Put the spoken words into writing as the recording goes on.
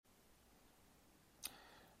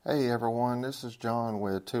Hey everyone, this is John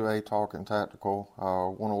with 2A Talking Tactical. I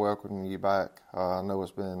want to welcome you back. I know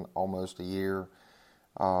it's been almost a year,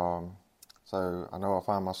 so I know I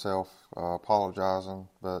find myself apologizing,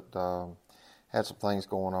 but had some things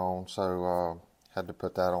going on, so had to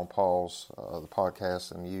put that on pause, the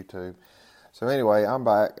podcast and YouTube. So anyway, I'm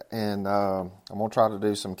back, and I'm going to try to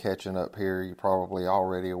do some catching up here. You're probably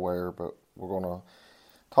already aware, but we're going to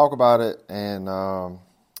talk about it and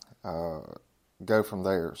go from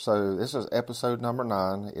there. So this is episode number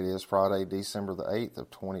 9. It is Friday, December the 8th of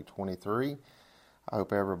 2023. I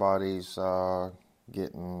hope everybody's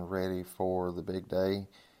getting ready for the big day.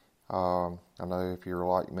 I know if you're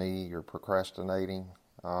like me, you're procrastinating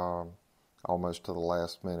almost to the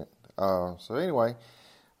last minute. So anyway,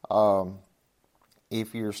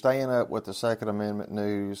 if you're staying up with the Second Amendment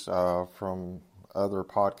news from other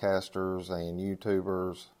podcasters and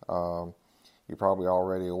YouTubers, you're probably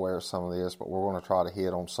already aware of some of this, but we're going to try to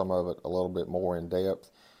hit on some of it a little bit more in depth.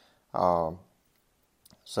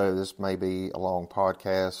 So this may be a long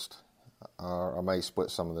podcast. I may split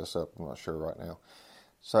some of this up. I'm not sure right now.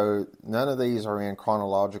 So none of these are in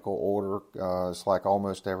chronological order. It's like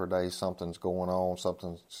almost every day something's going on,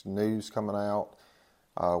 something's news coming out,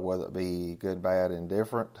 whether it be good, bad,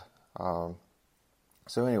 indifferent. So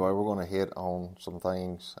anyway, we're going to hit on some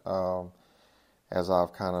things as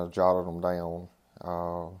I've kind of jotted them down,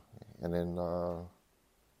 and then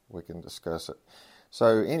we can discuss it.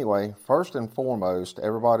 So anyway, first and foremost,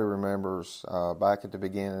 everybody remembers back at the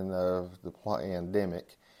beginning of the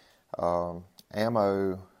pandemic,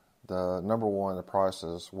 ammo, the number one, the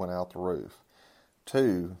prices went out the roof.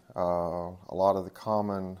 2, a lot of the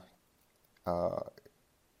common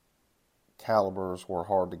calibers were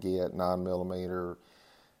hard to get, 9mm,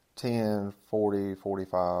 10, 40,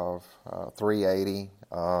 45, 380.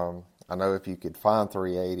 I know if you could find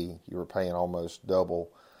 380, you were paying almost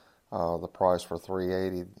double the price for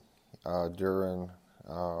 380 during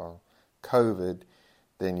COVID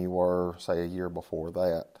than you were, say, a year before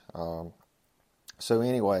that. So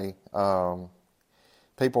anyway,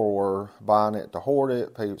 people were buying it to hoard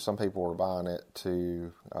it. Some people were buying it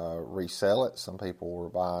to resell it. Some people were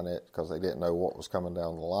buying it because they didn't know what was coming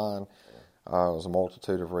down the line. There was a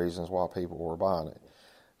multitude of reasons why people were buying it.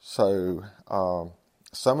 So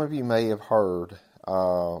some of you may have heard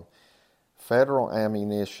Federal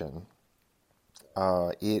Ammunition.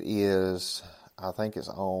 It is, I think it's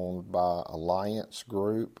owned by Alliance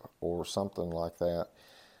Group or something like that.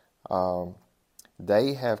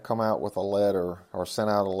 They have come out with a letter, or sent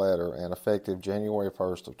out a letter, and effective January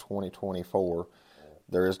 1st of 2024,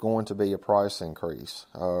 there is going to be a price increase.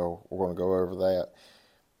 We're going to go over that.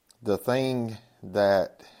 The thing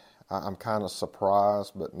that I'm kind of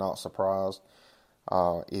surprised, but not surprised,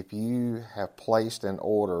 if you have placed an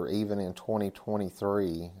order even in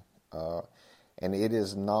 2023, and it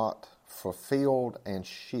is not fulfilled and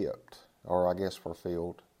shipped, or I guess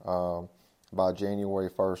fulfilled, by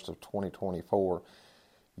January 1st of 2024,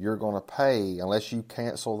 you're going to pay, unless you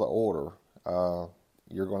cancel the order,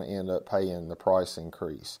 you're going to end up paying the price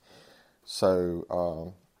increase.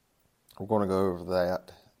 So we're going to go over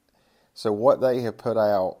that. So what they have put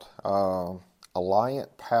out,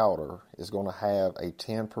 Alliant Powder is going to have a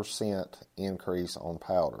 10% increase on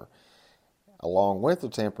powder. Along with the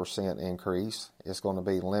 10% increase, it's going to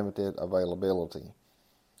be limited availability.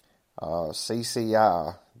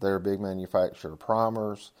 CCI, they're a big manufacturer,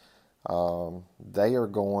 primers, they are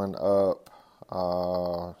going up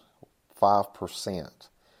 5%.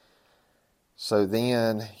 So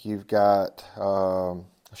then you've got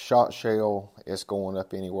shot shell, it's going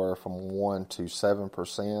up anywhere from 1 to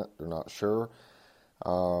 7%. They're not sure.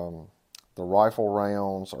 The rifle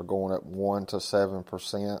rounds are going up 1 to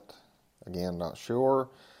 7%. Again, not sure.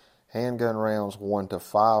 Handgun rounds, 1 to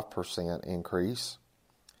 5% increase.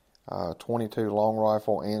 22 long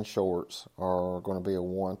rifle and shorts are going to be a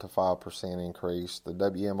 1 to 5% increase. The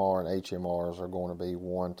WMR and HMRs are going to be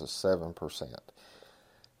 1 to 7%.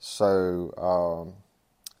 So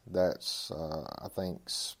that's, I think,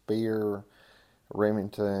 Spear,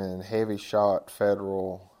 Remington, Heavy Shot,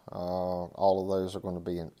 Federal, all of those are going to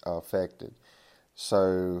be affected.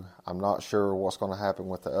 So I'm not sure what's going to happen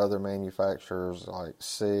with the other manufacturers like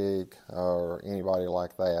SIG or anybody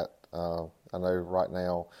like that. I know right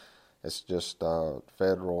now it's just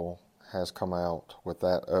Federal has come out with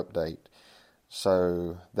that update.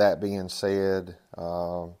 So that being said,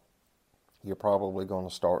 you're probably going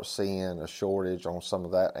to start seeing a shortage on some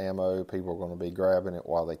of that ammo. People are going to be grabbing it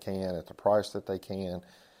while they can at the price that they can,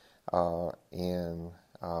 and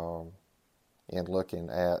looking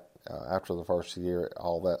at after the first year,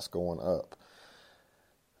 all that's going up.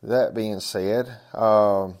 that being said,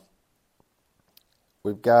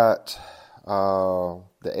 we've got the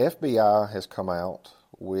FBI has come out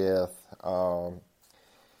with, let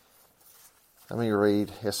me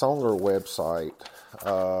read, it's on their website,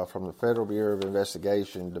 from the Federal Bureau of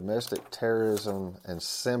Investigation, Domestic Terrorism and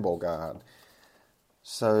Symbol Guide.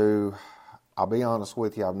 So, I'll be honest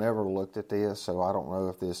with you, I've never looked at this, so I don't know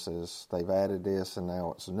if they've added this and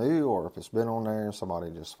now it's new, or if it's been on there and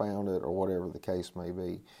somebody just found it, or whatever the case may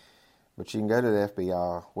be. But you can go to the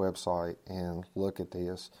FBI website and look at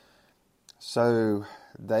this. So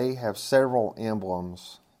they have several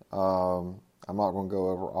emblems. I'm not going to go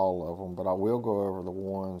over all of them, but I will go over the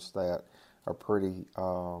ones that are pretty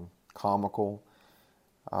comical.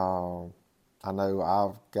 I know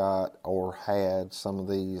I've got or had some of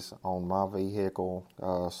these on my vehicle.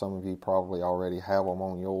 Some of you probably already have them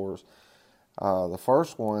on yours. The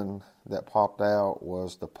first one that popped out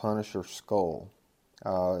was the Punisher skull.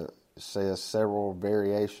 It says several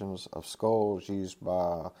variations of skulls used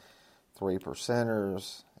by 3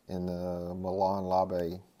 percenters in the Milan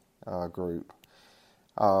Labe group.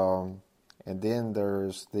 And then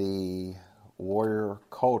there's the warrior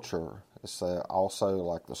culture. It's also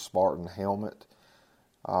like the Spartan helmet.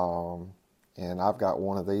 And I've got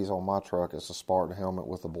one of these on my truck. It's a Spartan helmet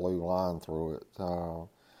with a blue line through it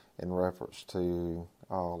in reference to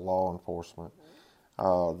law enforcement.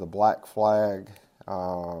 The black flag,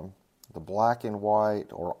 the black and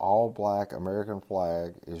white or all black American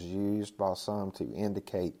flag is used by some to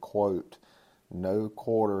indicate, quote, no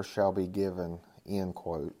quarter shall be given, end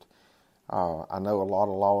quote. I know a lot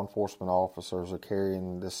of law enforcement officers are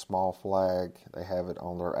carrying this small flag. They have it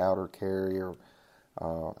on their outer carrier.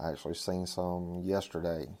 I actually seen some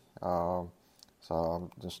yesterday, so I'm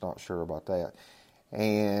just not sure about that.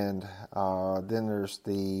 And then there's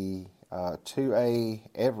the 2A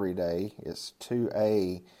everyday. It's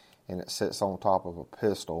 2A, and it sits on top of a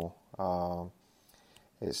pistol.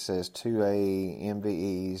 It says 2A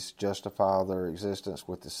MVEs justify their existence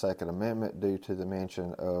with the Second Amendment due to the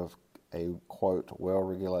mention of a, quote,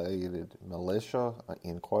 well-regulated militia,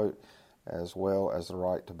 end quote, as well as the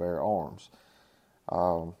right to bear arms.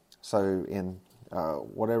 So in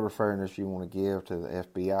whatever fairness you want to give to the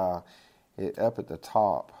FBI, up at the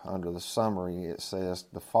top, under the summary, it says,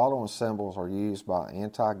 the following symbols are used by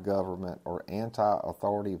anti-government or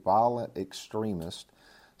anti-authority violent extremists,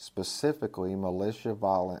 specifically militia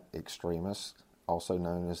violent extremists, also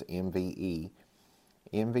known as MVE.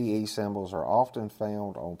 MVE symbols are often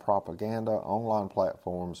found on propaganda, online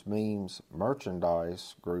platforms, memes,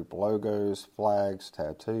 merchandise, group logos, flags,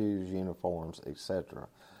 tattoos, uniforms, etc.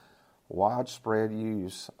 Widespread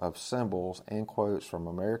use of symbols and quotes from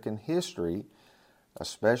American history,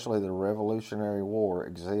 especially the Revolutionary War,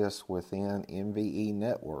 exists within MVE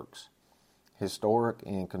networks. Historic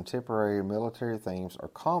and contemporary military themes are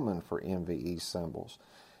common for MVE symbols.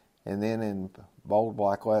 And then in bold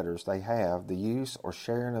black letters, they have, the use or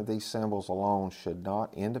sharing of these symbols alone should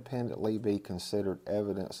not independently be considered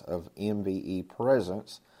evidence of MVE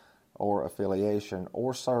presence or affiliation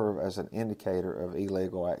or serve as an indicator of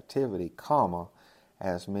illegal activity, comma,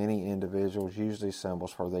 as many individuals use these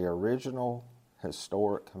symbols for their original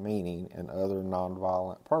historic meaning and other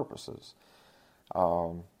nonviolent purposes.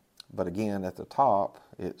 But again, at the top,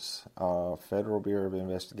 it's Federal Bureau of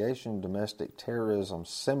Investigation, Domestic Terrorism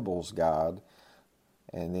Symbols Guide,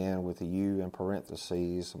 and then with the U in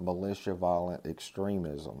parentheses, Militia Violent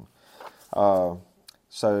Extremism.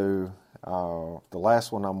 So the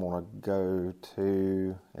last one I'm going to go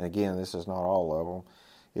to, and again, this is not all of them,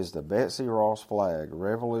 is the Betsy Ross flag,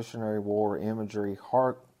 Revolutionary War imagery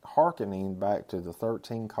hearkening back to the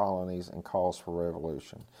 13 colonies and calls for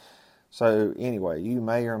revolution. So anyway, you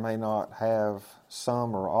may or may not have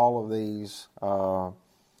some or all of these,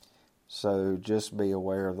 so just be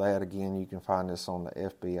aware of that. Again, you can find this on the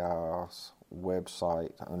FBI's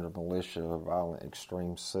website under Militia Violent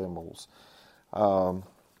Extreme Symbols. I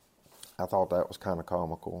thought that was kind of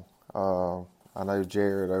comical. I know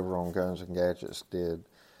Jared over on Guns and Gadgets did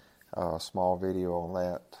a small video on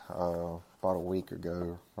that about a week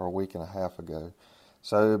ago, or a week and a half ago.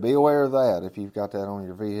 So be aware of that. If you've got that on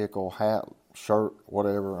your vehicle, hat, shirt,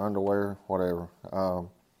 whatever, underwear, whatever,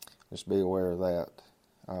 just be aware of that.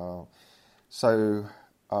 So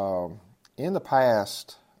in the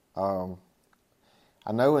past, I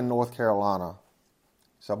know in North Carolina,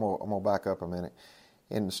 so I'm going to back up a minute.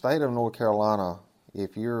 In the state of North Carolina,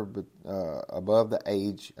 if you're above the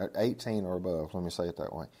age, 18 or above, let me say it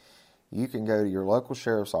that way, you can go to your local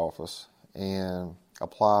sheriff's office and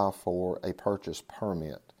apply for a purchase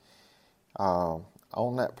permit.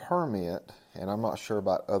 On that permit, and I'm not sure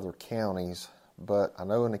about other counties, but I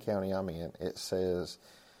know in the county I'm in, it says,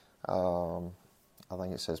 I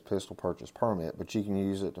think it says pistol purchase permit, but you can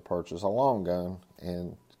use it to purchase a long gun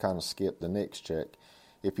and kind of skip the next check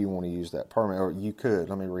if you want to use that permit. Or you could,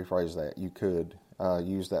 let me rephrase that, you could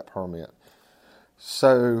use that permit.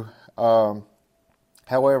 So,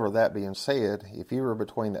 however, that being said, if you were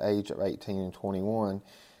between the age of 18 and 21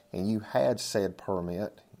 and you had said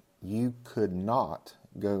permit, you could not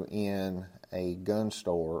go in a gun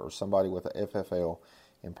store or somebody with a FFL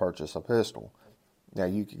and purchase a pistol. Now,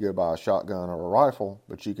 you could go buy a shotgun or a rifle,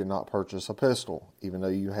 but you could not purchase a pistol, even though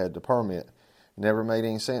you had the permit. Never made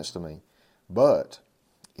any sense to me. But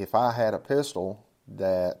if I had a pistol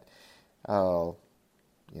that,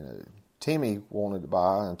 Timmy wanted to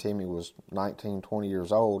buy, and Timmy was 19, 20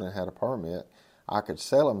 years old and had a permit, I could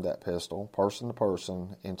sell him that pistol, person to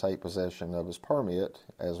person, and take possession of his permit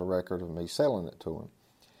as a record of me selling it to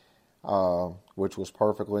him, which was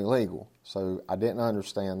perfectly legal. So I didn't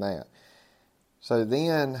understand that. So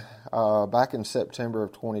then, back in September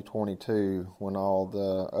of 2022, when all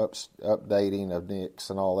the updating of NICS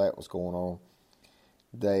and all that was going on,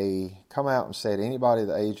 they come out and said anybody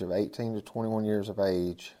the age of 18 to 21 years of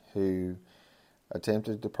age who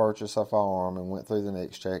attempted to purchase a firearm and went through the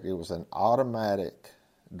NICS check, it was an automatic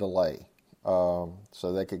delay. So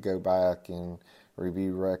they could go back and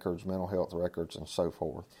review records, mental health records, and so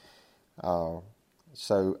forth.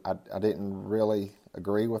 So I didn't really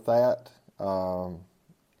agree with that. I'm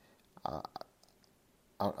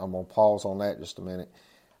going to pause on that just a minute.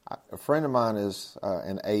 A friend of mine is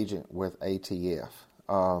an agent with ATF.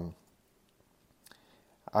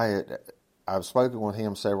 I've spoken with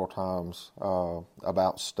him several times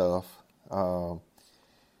about stuff.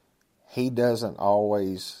 He doesn't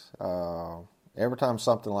always, every time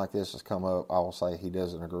something like this has come up, I will say he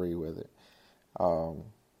doesn't agree with it.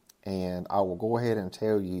 And I will go ahead and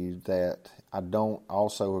tell you that I don't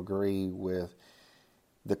also agree with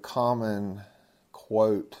the common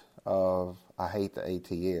quote of, I hate the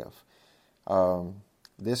ATF.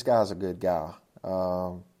 This guy's a good guy.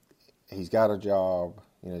 He's got a job,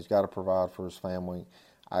 he's got to provide for his family.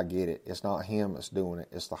 I get it. It's not him that's doing it.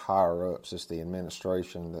 It's the higher-ups. It's the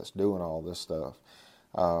administration that's doing all this stuff.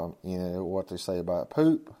 What they say about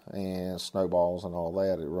poop and snowballs and all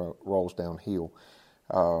that, it rolls downhill.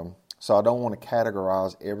 So I don't want to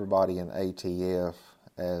categorize everybody in ATF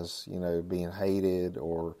as, being hated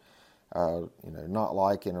or, not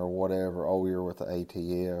liking or whatever. Oh, you're with the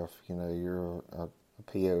ATF, you're a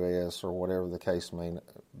POS or whatever the case may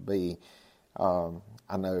be.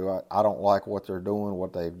 I know I don't like what they're doing,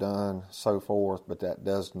 what they've done, so forth, but that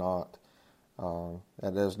does not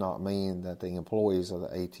mean that the employees of the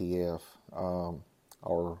ATF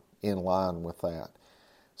are in line with that.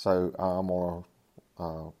 So I'm going to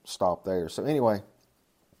stop there. So anyway,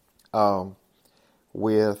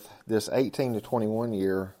 with this 18 to 21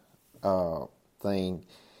 year thing,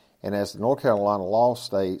 and as the North Carolina law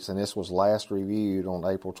states, and this was last reviewed on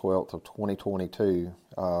April 12th of 2022,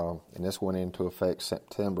 and this went into effect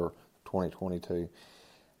September 2022,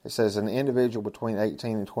 it says an individual between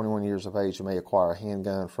 18 and 21 years of age may acquire a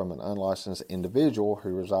handgun from an unlicensed individual who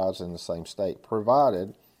resides in the same state,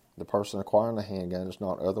 provided the person acquiring the handgun is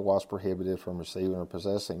not otherwise prohibited from receiving or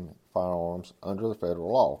possessing firearms under the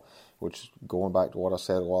federal law, which, going back to what I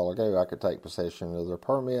said a while ago, I could take possession of their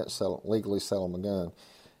permit, legally sell them a gun.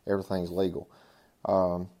 Everything's legal.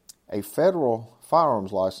 A federal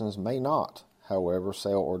firearms license may not, however,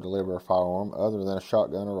 sell or deliver a firearm other than a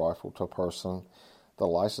shotgun or rifle to a person the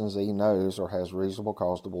licensee knows or has reasonable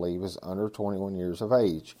cause to believe is under 21 years of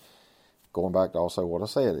age. Going back to also what I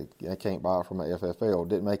said, they can't buy it from an FFL. It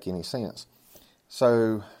didn't make any sense.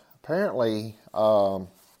 So apparently, and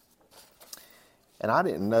I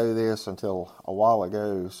didn't know this until a while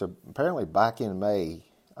ago, so apparently back in May,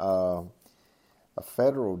 a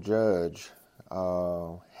federal judge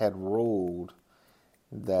had ruled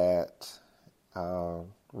that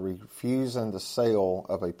refusing the sale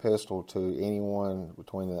of a pistol to anyone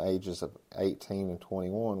between the ages of 18 and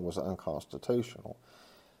 21 was unconstitutional.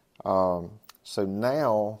 So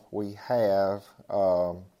now we have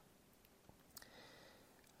a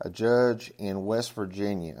judge in West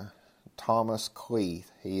Virginia, Thomas Cleath.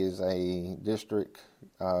 He is a district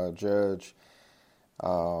judge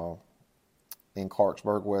in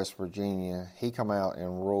Clarksburg, West Virginia. He come out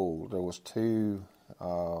and ruled. There was two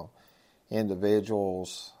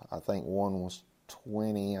individuals. I think one was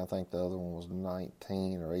 20. I think the other one was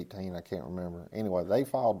 19 or 18. I can't remember. Anyway, they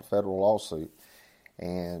filed a federal lawsuit.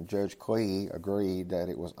 And Judge Clee agreed that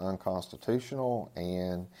it was unconstitutional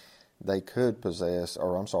and they could purchase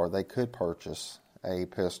a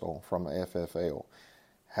pistol from a FFL.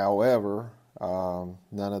 However,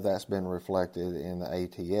 none of that's been reflected in the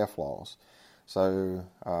ATF laws. So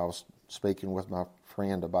I was speaking with my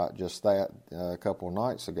friend about just that a couple of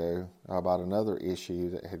nights ago about another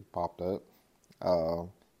issue that had popped up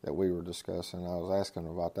that we were discussing. I was asking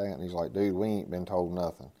him about that, and he's like, dude, we ain't been told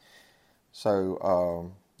nothing.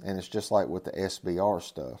 So, and it's just like with the SBR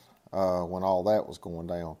stuff. When all that was going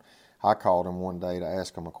down, I called him one day to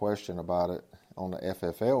ask him a question about it on the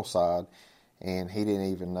FFL side, and he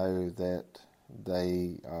didn't even know that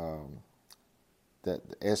that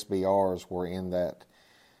the SBRs were in that,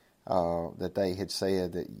 that they had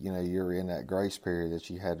said that, you know, you're in that grace period that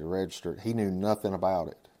you had to register it. He knew nothing about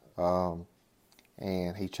it.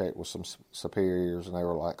 And he checked with some superiors, and they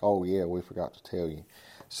were like, oh, yeah, we forgot to tell you.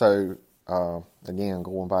 So, again,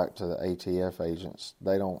 going back to the ATF agents,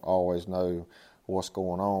 they don't always know what's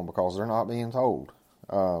going on because they're not being told.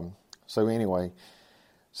 So anyway,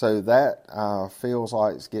 so that feels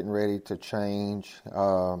like it's getting ready to change.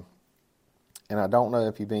 And I don't know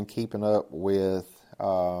if you've been keeping up with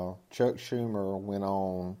Chuck Schumer went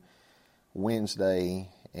on Wednesday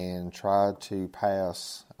and tried to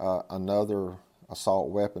pass another assault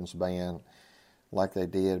weapons ban like they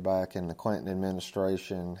did back in the Clinton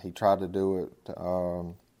administration. He tried to do it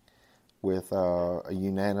with a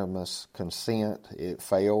unanimous consent. It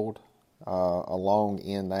failed. Along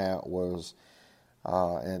in that was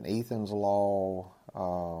an Ethan's Law,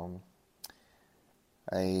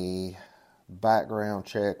 a background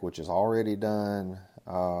check, which is already done.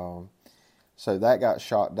 So that got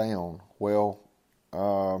shot down. Well,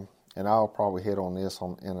 and I'll probably hit on this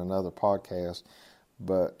in another podcast,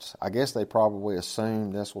 but I guess they probably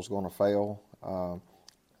assumed this was going to fail.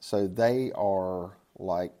 So they are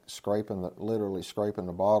like literally scraping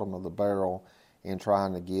the bottom of the barrel in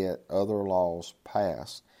trying to get other laws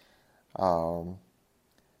passed. Biden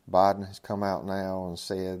has come out now and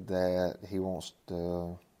said that he wants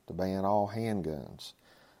to ban all handguns.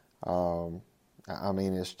 I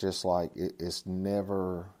mean, it's just like it's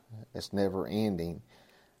never ending.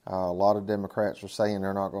 A lot of Democrats are saying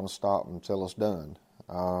they're not going to stop until it's done.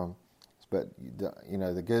 But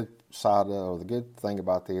the good side or the good thing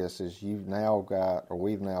about this is we've now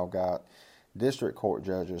got district court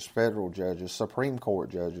judges, federal judges, Supreme Court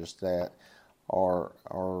judges that are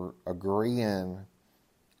agreeing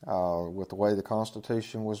with the way the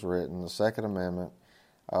Constitution was written, the Second Amendment,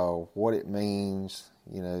 what it means,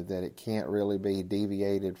 that it can't really be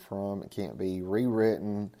deviated from, it can't be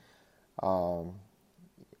rewritten, and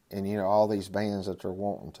all these bans that they're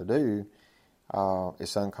wanting to do,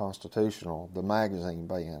 it's unconstitutional. The magazine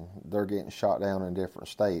ban, they're getting shot down in different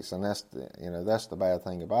states, and that's the bad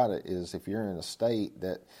thing about it is if you're in a state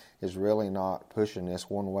that is really not pushing this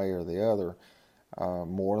one way or the other,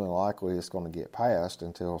 more than likely it's going to get passed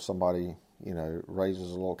until somebody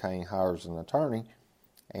raises a little cane, hires an attorney,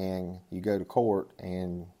 and you go to court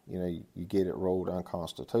and you get it ruled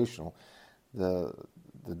unconstitutional.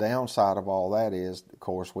 The downside of all that is, of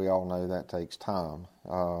course, we all know that takes time.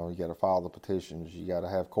 You got to file the petitions, you got to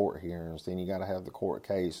have court hearings, then you got to have the court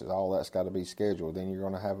cases. All that's got to be scheduled. Then you're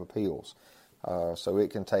going to have appeals. So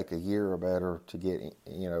it can take a year or better to get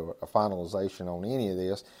a finalization on any of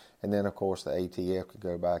this, and then of course the ATF could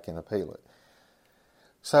go back and appeal it.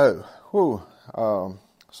 So, so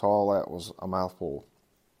all that was a mouthful.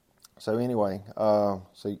 So anyway,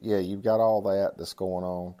 you've got all that's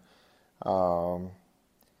going on.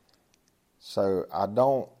 So I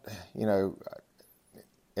don't,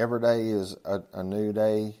 every day is a new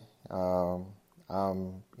day.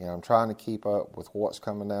 I'm trying to keep up with what's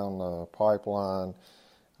coming down the pipeline.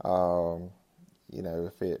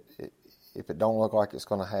 If it don't look like it's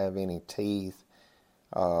going to have any teeth,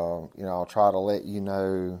 I'll try to let you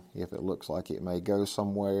know if it looks like it may go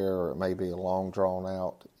somewhere or it may be a long drawn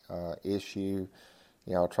out issue.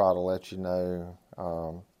 I'll try to let you know.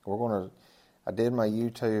 I did my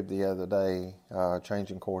YouTube the other day,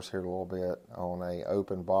 changing course here a little bit, on a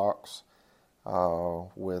open box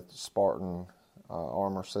with Spartan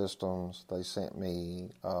Armor Systems. They sent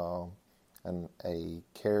me a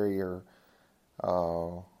carrier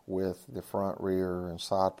with the front, rear, and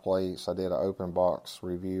side plates. I did an open box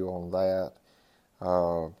review on that.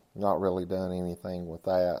 Not really done anything with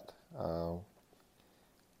that.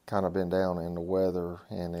 Kind of been down in the weather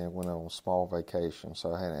and then went on a small vacation,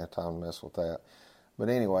 so I hadn't had time to mess with that. But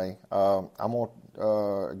anyway, I'm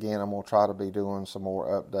gonna try to be doing some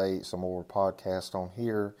more updates, some more podcasts on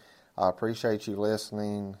here. I appreciate you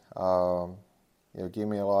listening. Give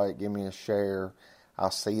me a like, give me a share. I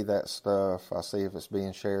see that stuff. I see if it's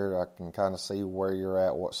being shared. I can kind of see where you're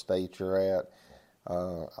at, what state you're at.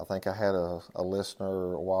 I think I had a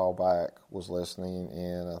listener a while back was listening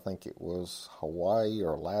in, I think it was Hawaii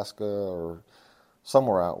or Alaska or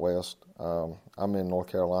somewhere out west. I'm in North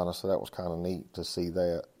Carolina, so that was kind of neat to see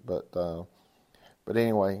that. But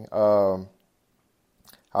anyway, I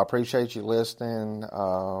appreciate you listening.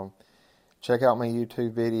 Check out my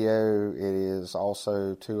YouTube video. It is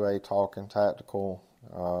also 2A Talking Tactical.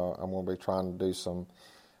 I'm going to be trying to do some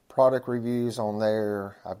product reviews on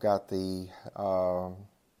there. I've got the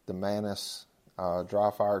Manus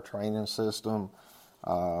dry fire training system.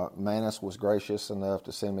 Manus was gracious enough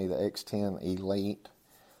to send me the X10 Elite.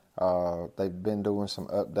 They've been doing some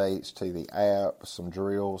updates to the app, some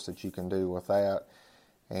drills that you can do with that.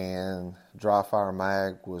 And Dry Fire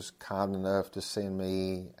Mag was kind enough to send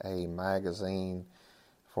me a magazine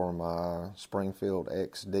for my Springfield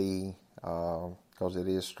XD, because it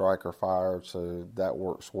is striker fired, so that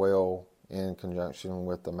works well in conjunction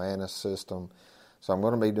with the Manus system. So I'm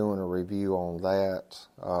going to be doing a review on that.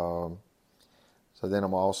 So then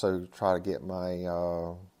I'm also try to get my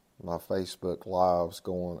my Facebook Lives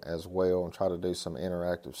going as well and try to do some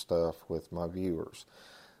interactive stuff with my viewers.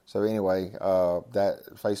 So anyway, that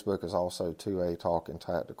Facebook is also 2A Talking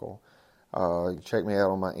Tactical. You can check me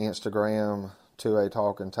out on my Instagram, 2A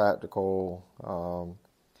Talking Tactical.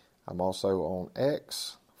 I'm also on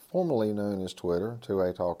X, formerly known as Twitter,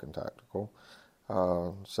 2A Talking Tactical.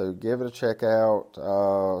 So give it a check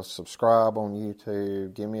out. Subscribe on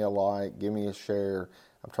YouTube. Give me a like. Give me a share.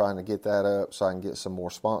 I'm trying to get that up so I can get some more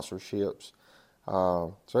sponsorships.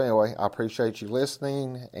 So anyway, I appreciate you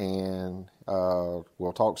listening, and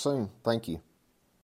we'll talk soon. Thank you.